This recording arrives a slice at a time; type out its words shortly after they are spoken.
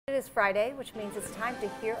is Friday, which means it's time to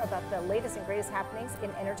hear about the latest and greatest happenings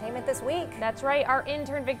in entertainment this week. That's right. Our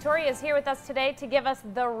intern Victoria is here with us today to give us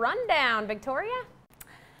the rundown. Victoria?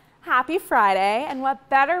 Happy Friday, and what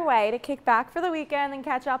better way to kick back for the weekend than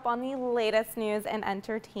catch up on the latest news in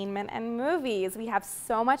entertainment and movies. We have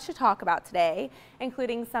so much to talk about today,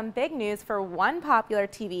 including some big news for one popular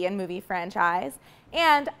TV and movie franchise.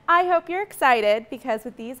 And I hope you're excited because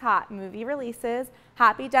with these hot movie releases,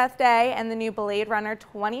 Happy Death Day and the new Blade Runner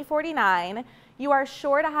 2049, you are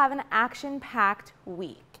sure to have an action-packed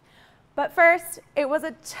week. But first, it was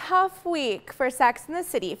a tough week for Sex and the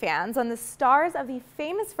City fans when the stars of the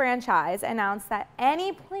famous franchise announced that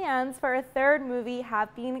any plans for a third movie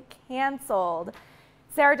have been canceled.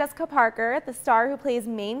 Sarah Jessica Parker, the star who plays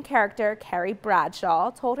main character Carrie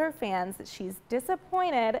Bradshaw, told her fans that she's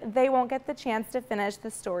disappointed they won't get the chance to finish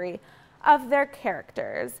the story of their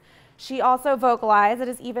characters. She also vocalized that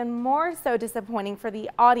it is even more so disappointing for the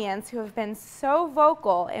audience who have been so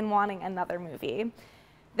vocal in wanting another movie.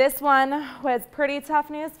 This one was pretty tough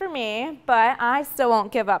news for me, but I still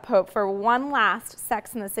won't give up hope for one last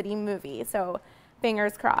Sex and the City movie, so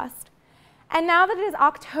fingers crossed. And now that it is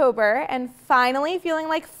October and finally feeling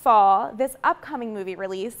like fall, this upcoming movie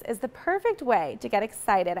release is the perfect way to get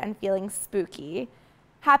excited and feeling spooky.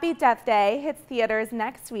 Happy Death Day hits theaters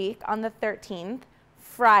next week on the 13th,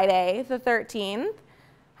 Friday the 13th.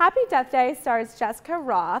 Happy Death Day stars Jessica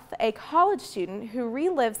Roth, a college student who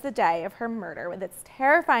relives the day of her murder with its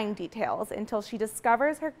terrifying details until she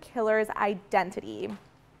discovers her killer's identity.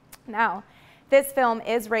 Now, this film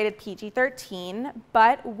is rated PG-13,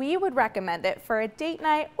 but we would recommend it for a date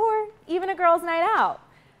night or even a girls' night out.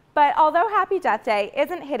 But although Happy Death Day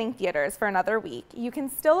isn't hitting theaters for another week, you can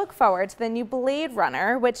still look forward to the new Blade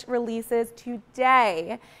Runner, which releases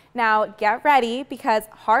today. Now, get ready because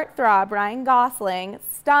heartthrob Ryan Gosling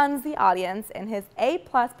stuns the audience in his A+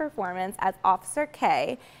 performance as Officer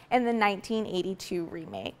K in the 1982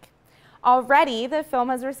 remake. Already, the film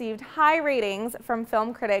has received high ratings from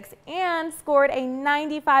film critics and scored a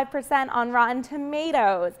 95% on Rotten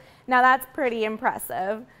Tomatoes. Now, that's pretty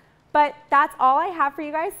impressive. But that's all I have for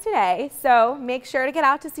you guys today, so make sure to get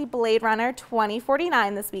out to see Blade Runner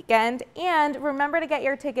 2049 this weekend, and remember to get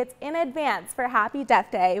your tickets in advance for Happy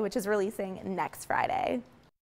Death Day, which is releasing next Friday.